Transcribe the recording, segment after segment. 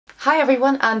Hi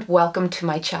everyone and welcome to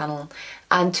my channel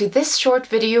and to this short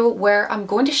video where I'm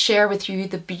going to share with you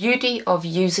the beauty of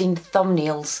using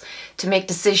thumbnails to make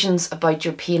decisions about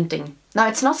your painting. Now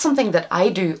it's not something that I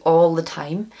do all the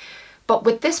time, but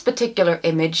with this particular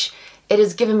image it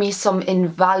has given me some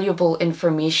invaluable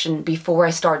information before I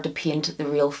start to paint the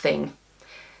real thing.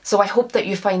 So I hope that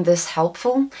you find this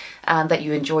helpful and that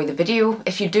you enjoy the video.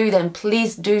 If you do, then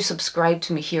please do subscribe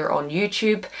to me here on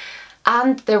YouTube.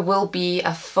 And there will be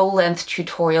a full-length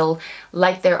tutorial,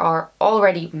 like there are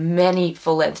already many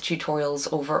full-length tutorials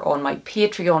over on my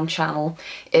Patreon channel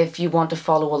if you want to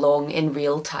follow along in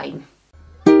real time.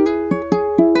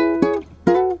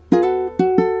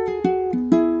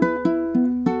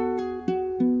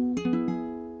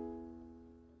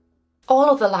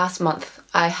 All of the last month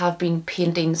I have been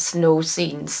painting snow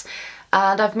scenes.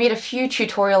 And I've made a few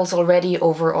tutorials already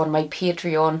over on my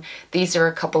Patreon. These are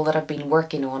a couple that I've been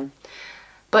working on.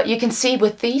 But you can see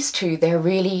with these two, they're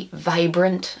really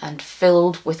vibrant and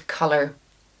filled with colour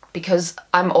because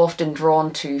I'm often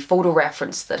drawn to photo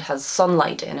reference that has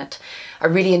sunlight in it. I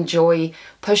really enjoy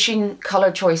pushing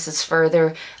colour choices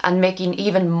further and making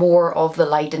even more of the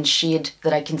light and shade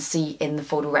that I can see in the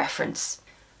photo reference.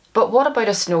 But what about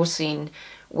a snow scene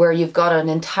where you've got an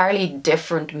entirely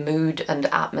different mood and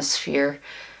atmosphere?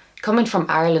 Coming from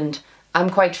Ireland, I'm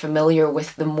quite familiar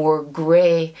with the more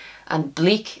grey and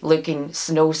bleak looking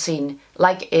snow scene,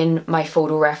 like in my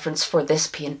photo reference for this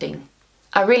painting.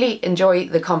 I really enjoy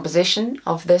the composition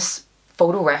of this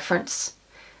photo reference,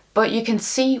 but you can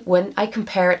see when I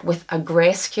compare it with a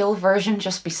grayscale version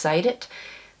just beside it,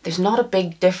 there's not a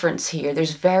big difference here.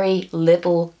 There's very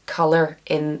little colour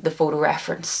in the photo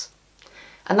reference.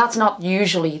 And that's not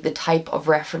usually the type of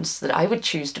reference that I would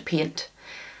choose to paint.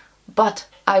 But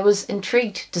I was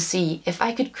intrigued to see if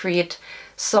I could create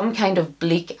some kind of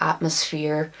bleak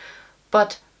atmosphere,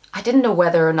 but I didn't know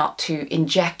whether or not to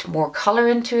inject more colour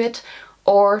into it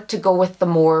or to go with the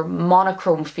more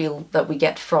monochrome feel that we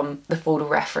get from the photo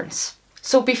reference.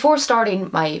 So before starting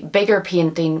my bigger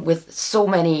painting with so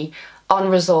many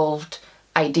unresolved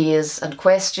ideas and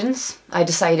questions, I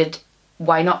decided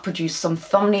why not produce some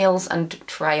thumbnails and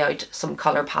try out some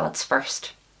colour palettes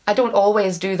first. I don't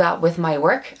always do that with my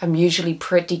work. I'm usually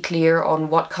pretty clear on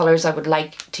what colours I would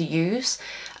like to use,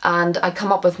 and I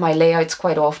come up with my layouts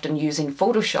quite often using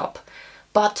Photoshop.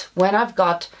 But when I've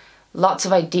got lots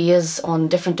of ideas on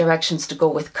different directions to go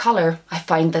with colour, I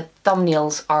find that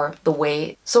thumbnails are the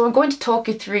way. So I'm going to talk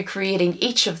you through creating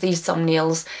each of these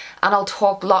thumbnails, and I'll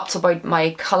talk lots about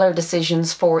my colour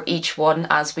decisions for each one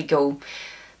as we go.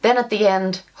 Then at the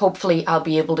end, hopefully I'll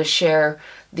be able to share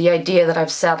the idea that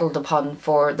I've settled upon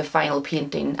for the final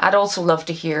painting. I'd also love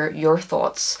to hear your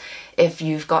thoughts if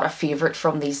you've got a favourite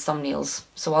from these thumbnails.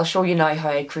 So I'll show you now how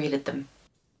I created them.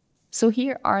 So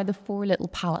here are the 4 little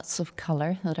palettes of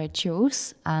colour that I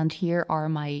chose, and here are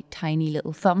my tiny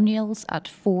little thumbnails at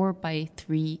 4 by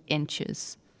 3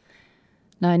 inches.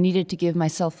 Now I needed to give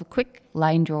myself a quick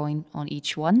line drawing on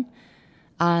each one,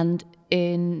 and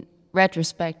in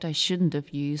retrospect I shouldn't have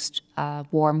used a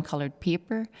warm coloured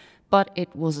paper, but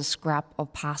it was a scrap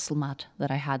of pastel mat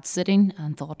that I had sitting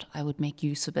and thought I would make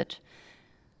use of it.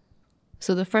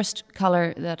 So the first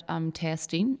colour that I'm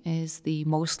testing is the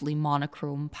Mostly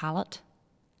Monochrome palette.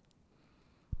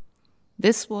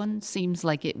 This one seems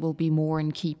like it will be more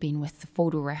in keeping with the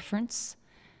photo reference,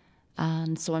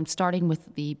 and so I'm starting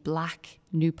with the black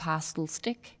NuPastel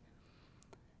stick.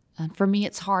 And for me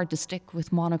it's hard to stick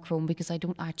with monochrome because I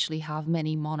don't actually have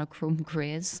many monochrome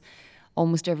greys.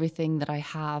 Almost everything that I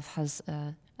have has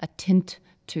a tint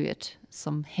to it,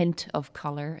 some hint of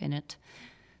colour in it.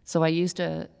 So I used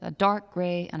a dark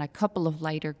grey and a couple of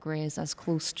lighter greys as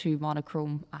close to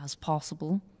monochrome as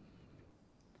possible.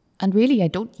 And really I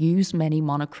don't use many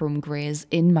monochrome greys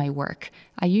in my work.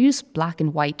 I use black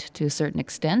and white to a certain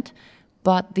extent,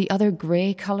 but the other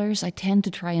grey colours I tend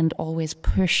to try and always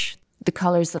push the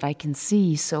colours that I can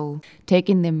see, so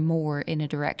taking them more in a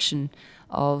direction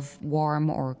of warm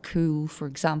or cool, for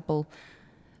example.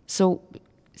 So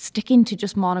sticking to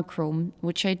just monochrome,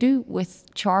 which I do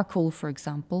with charcoal, for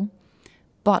example,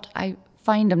 but I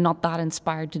find I'm not that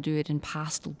inspired to do it in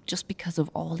pastel just because of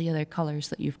all the other colours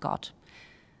that you've got.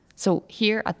 So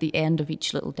here at the end of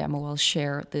each little demo, I'll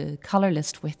share the colour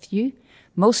list with you.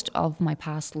 Most of my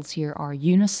pastels here are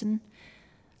Unison,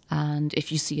 and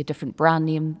if you see a different brand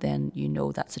name, then you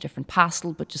know that's a different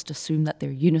pastel, but just assume that they're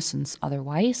Unisons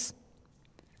otherwise.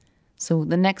 So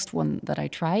the next one that I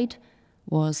tried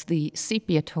was the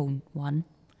sepia tone one.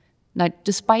 Now,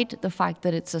 despite the fact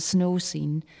that it's a snow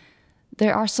scene,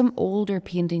 There are some older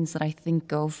paintings that I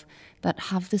think of that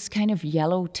have this kind of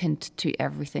yellow tint to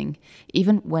everything,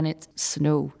 even when it's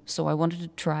snow. So I wanted to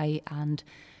try and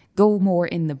go more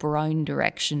in the brown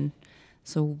direction.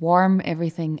 So warm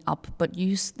everything up, but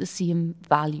use the same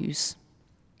values.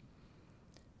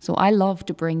 So I love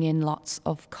to bring in lots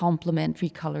of complementary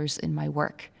colours in my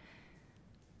work.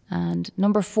 And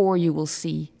number 4, you will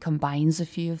see, combines a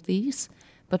few of these.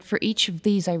 But for each of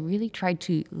these, I really tried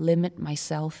to limit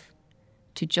myself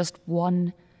to just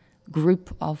one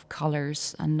group of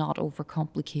colours and not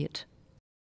overcomplicate.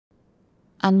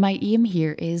 And my aim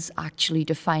here is actually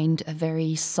to find a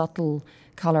very subtle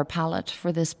colour palette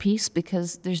for this piece,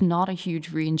 because there's not a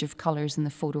huge range of colours in the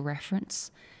photo reference.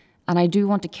 And I do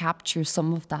want to capture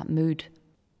some of that mood.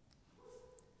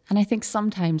 And I think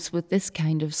sometimes with this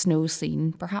kind of snow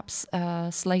scene, perhaps a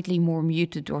slightly more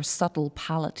muted or subtle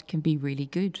palette can be really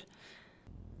good.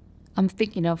 I'm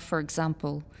thinking of, for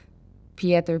example,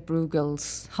 Pieter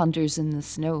Bruegel's Hunters in the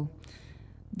Snow.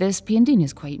 This painting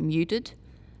is quite muted.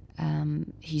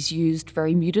 He's used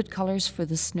very muted colours for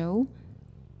the snow.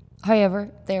 However,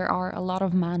 there are a lot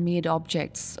of man-made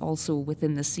objects also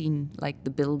within the scene, like the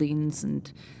buildings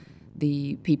and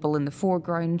the people in the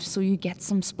foreground, so you get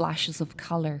some splashes of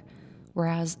colour.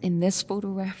 Whereas in this photo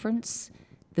reference,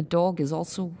 the dog is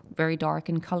also very dark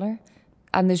in colour,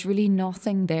 and there's really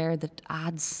nothing there that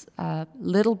adds a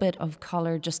little bit of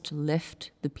colour just to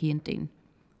lift the painting.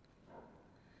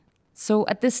 So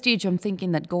at this stage, I'm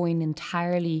thinking that going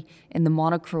entirely in the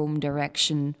monochrome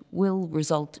direction will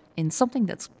result in something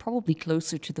that's probably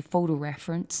closer to the photo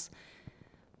reference,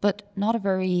 but not a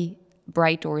very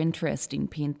bright or interesting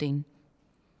painting.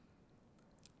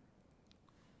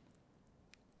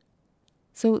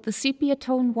 So the sepia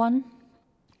tone one,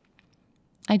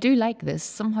 I do like this.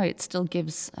 Somehow it still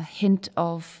gives a hint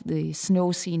of the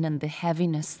snow scene and the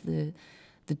heaviness, the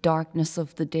darkness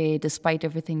of the day, despite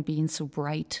everything being so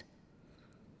bright.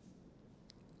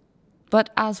 But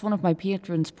as one of my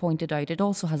patrons pointed out, it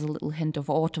also has a little hint of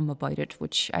autumn about it,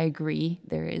 which I agree.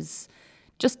 There is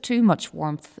just too much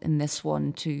warmth in this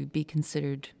one to be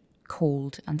considered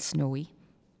cold and snowy.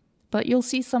 But you'll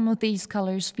see some of these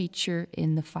colours feature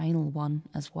in the final one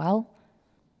as well.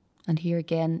 And here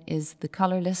again is the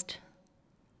colour list.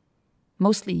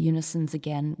 Mostly unisons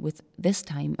again, with this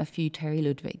time a few Terry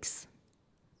Ludwigs.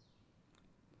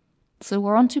 So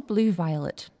we're on to Blue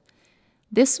Violet.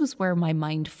 This was where my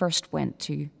mind first went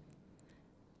to.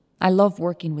 I love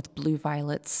working with blue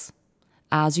violets,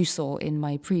 as you saw in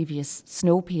my previous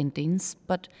snow paintings,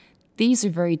 but these are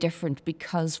very different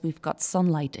because we've got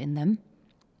sunlight in them,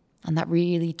 and that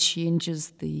really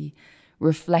changes the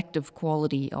reflective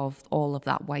quality of all of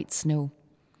that white snow.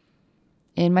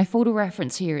 In my photo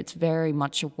reference here, it's very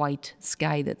much a white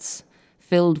sky that's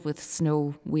filled with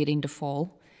snow waiting to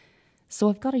fall. So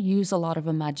I've got to use a lot of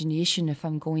imagination if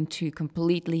I'm going to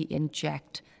completely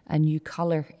inject a new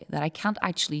colour that I can't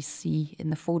actually see in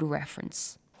the photo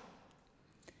reference.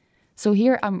 So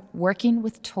here I'm working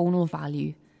with tonal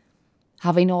value,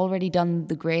 having already done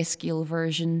the grayscale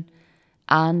version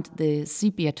and the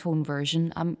sepia tone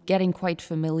version. I'm getting quite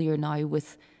familiar now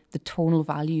with the tonal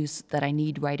values that I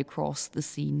need right across the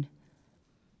scene.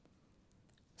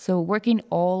 So working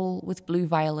all with blue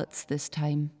violets this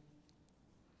time.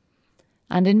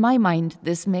 And in my mind,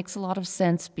 this makes a lot of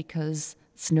sense because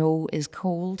snow is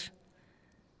cold.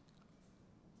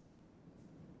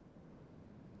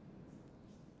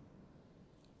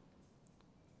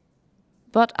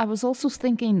 But I was also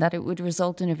thinking that it would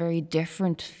result in a very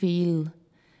different feel,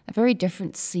 a very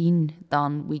different scene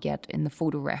than we get in the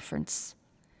photo reference.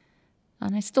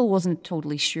 And I still wasn't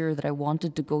totally sure that I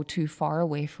wanted to go too far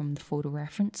away from the photo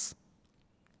reference.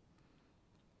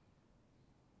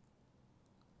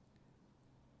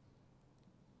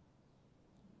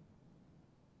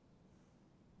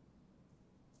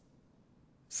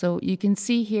 So you can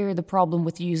see here the problem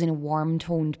with using a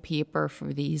warm-toned paper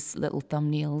for these little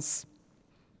thumbnails.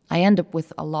 I end up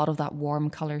with a lot of that warm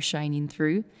colour shining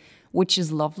through, which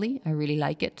is lovely. I really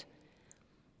like it.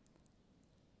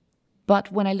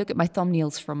 But when I look at my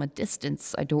thumbnails from a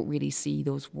distance, I don't really see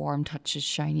those warm touches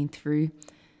shining through.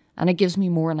 And it gives me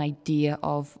more an idea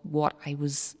of what I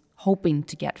was hoping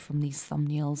to get from these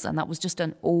thumbnails. And that was just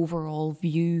an overall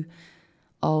view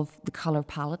of the colour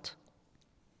palette.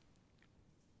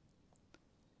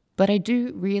 But I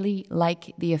do really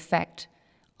like the effect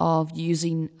of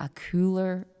using a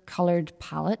cooler coloured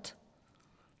palette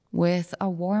with a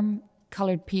warm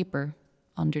coloured paper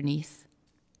underneath.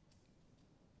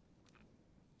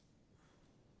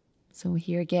 So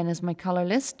here again is my colour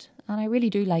list, and I really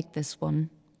do like this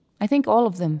one. I think all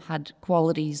of them had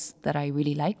qualities that I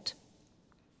really liked.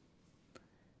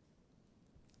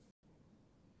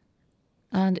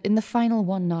 And in the final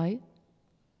one now,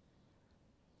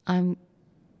 I'm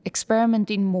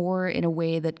experimenting more in a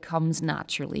way that comes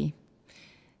naturally,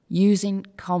 using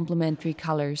complementary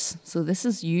colours. So this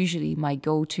is usually my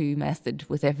go-to method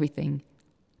with everything.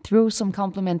 Throw some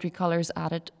complementary colours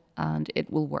at it and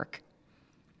it will work.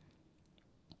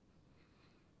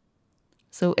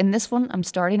 So in this one, I'm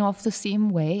starting off the same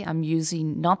way. I'm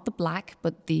using not the black,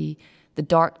 but the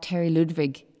dark Terry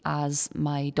Ludwig as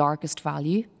my darkest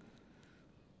value.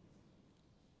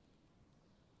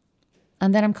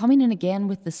 And then I'm coming in again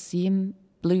with the same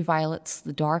blue violets,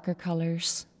 the darker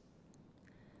colours.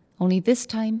 Only this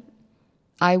time,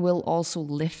 I will also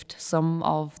lift some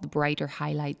of the brighter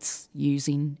highlights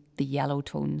using the yellow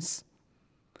tones.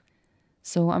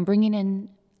 So I'm bringing in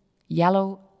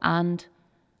yellow and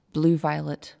blue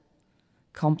violet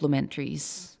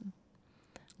complementaries.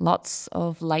 Lots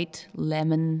of light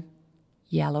lemon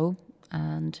yellow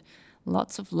and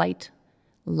lots of light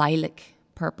lilac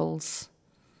purples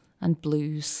and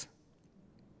blues.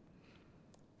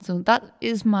 So that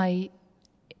is my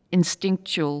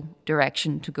instinctual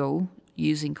direction to go,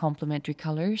 using complementary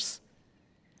colours.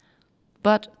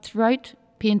 But throughout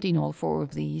painting all four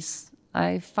of these,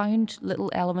 I found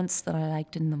little elements that I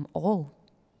liked in them all.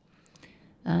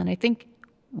 And I think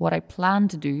what I plan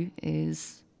to do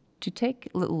is to take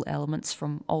little elements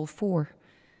from all four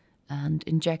and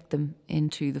inject them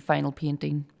into the final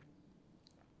painting.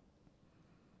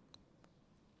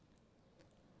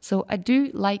 So I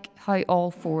do like how all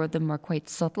four of them are quite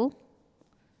subtle.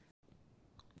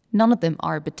 None of them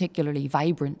are particularly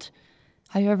vibrant.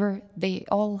 However, they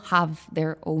all have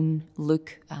their own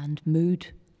look and mood.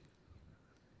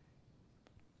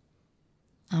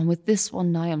 And with this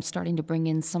one now, I'm starting to bring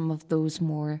in some of those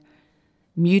more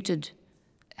muted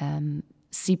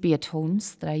sepia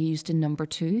tones that I used in number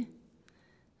 2.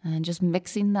 And just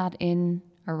mixing that in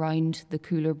around the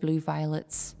cooler blue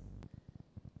violets.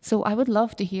 So I would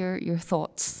love to hear your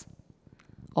thoughts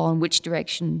on which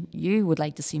direction you would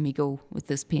like to see me go with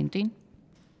this painting.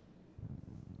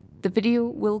 The video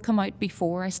will come out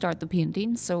before I start the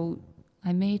painting, so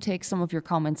I may take some of your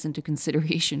comments into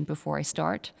consideration before I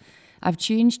start. I've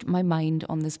changed my mind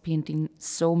on this painting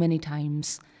so many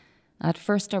times. At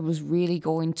first I was really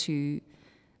going to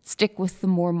stick with the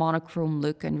more monochrome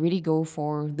look and really go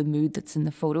for the mood that's in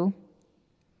the photo.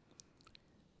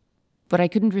 But I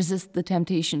couldn't resist the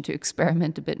temptation to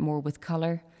experiment a bit more with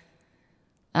colour.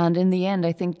 And in the end,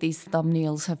 I think these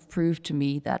thumbnails have proved to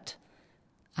me that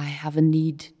I have a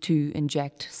need to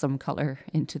inject some colour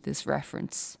into this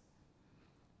reference.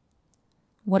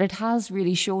 What it has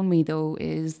really shown me, though,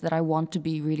 is that I want to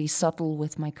be really subtle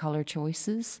with my colour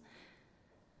choices.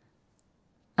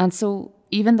 And so,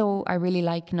 even though I really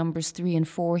like numbers 3 and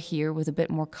 4 here with a bit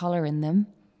more colour in them,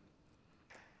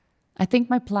 I think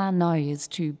my plan now is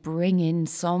to bring in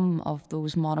some of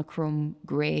those monochrome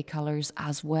grey colours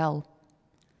as well.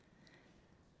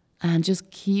 And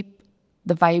just keep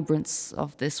the vibrance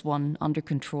of this one under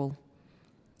control.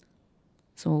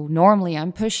 So normally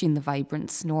I'm pushing the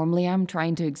vibrance. Normally I'm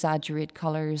trying to exaggerate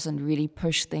colours and really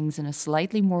push things in a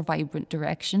slightly more vibrant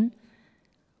direction.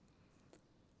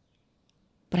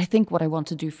 But I think what I want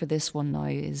to do for this one now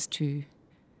is to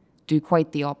do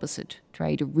quite the opposite.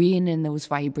 Try to rein in those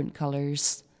vibrant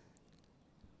colours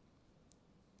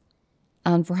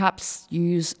and perhaps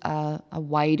use a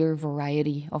wider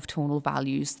variety of tonal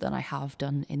values than I have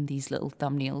done in these little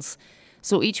thumbnails.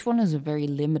 So each one is a very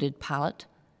limited palette.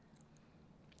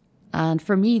 And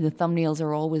for me, the thumbnails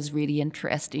are always really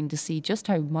interesting to see just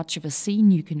how much of a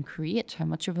scene you can create, how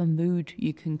much of a mood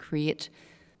you can create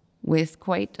with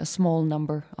quite a small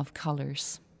number of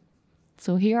colours.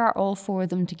 So here are all 4 of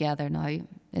them together now.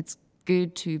 It's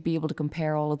good to be able to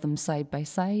compare all of them side by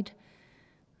side.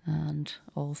 And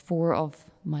all 4 of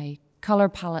my colour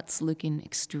palettes looking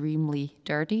extremely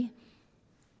dirty.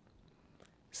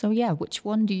 So yeah, which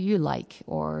one do you like?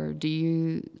 Or do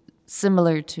you,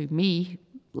 similar to me,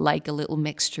 like a little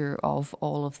mixture of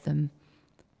all of them?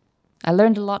 I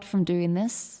learned a lot from doing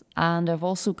this, and I've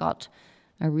also got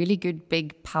a really good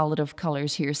big palette of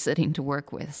colours here sitting to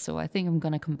work with. So I think I'm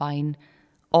going to combine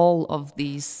all of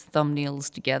these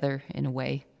thumbnails together in a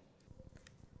way.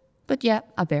 But yeah,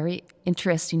 a very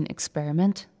interesting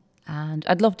experiment, and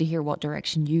I'd love to hear what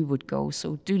direction you would go,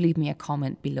 so do leave me a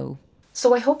comment below.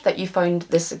 So I hope that you found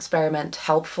this experiment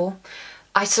helpful.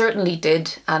 I certainly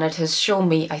did, and it has shown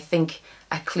me, I think,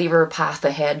 a clearer path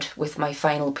ahead with my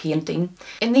final painting.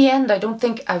 In the end, I don't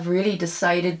think I've really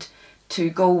decided to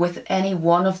go with any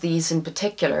one of these in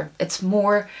particular. It's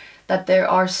more that there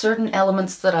are certain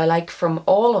elements that I like from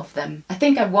all of them. I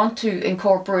think I want to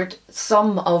incorporate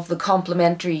some of the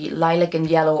complementary lilac and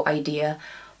yellow idea,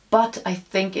 but I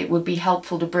think it would be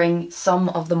helpful to bring some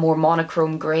of the more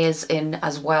monochrome greys in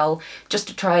as well, just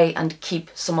to try and keep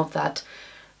some of that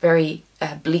very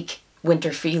bleak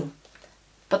winter feel.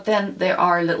 But then there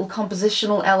are little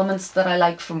compositional elements that I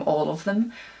like from all of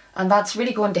them, and that's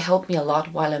really going to help me a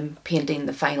lot while I'm painting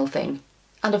the final thing.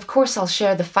 And of course I'll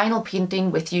share the final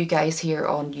painting with you guys here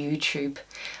on YouTube.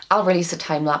 I'll release a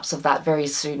time-lapse of that very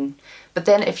soon. But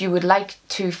then if you would like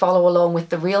to follow along with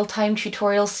the real-time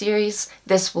tutorial series,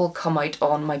 this will come out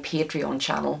on my Patreon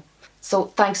channel.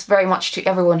 So thanks very much to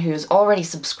everyone who has already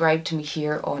subscribed to me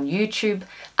here on YouTube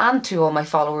and to all my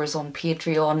followers on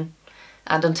Patreon.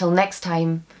 And until next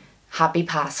time, happy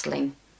pasteling.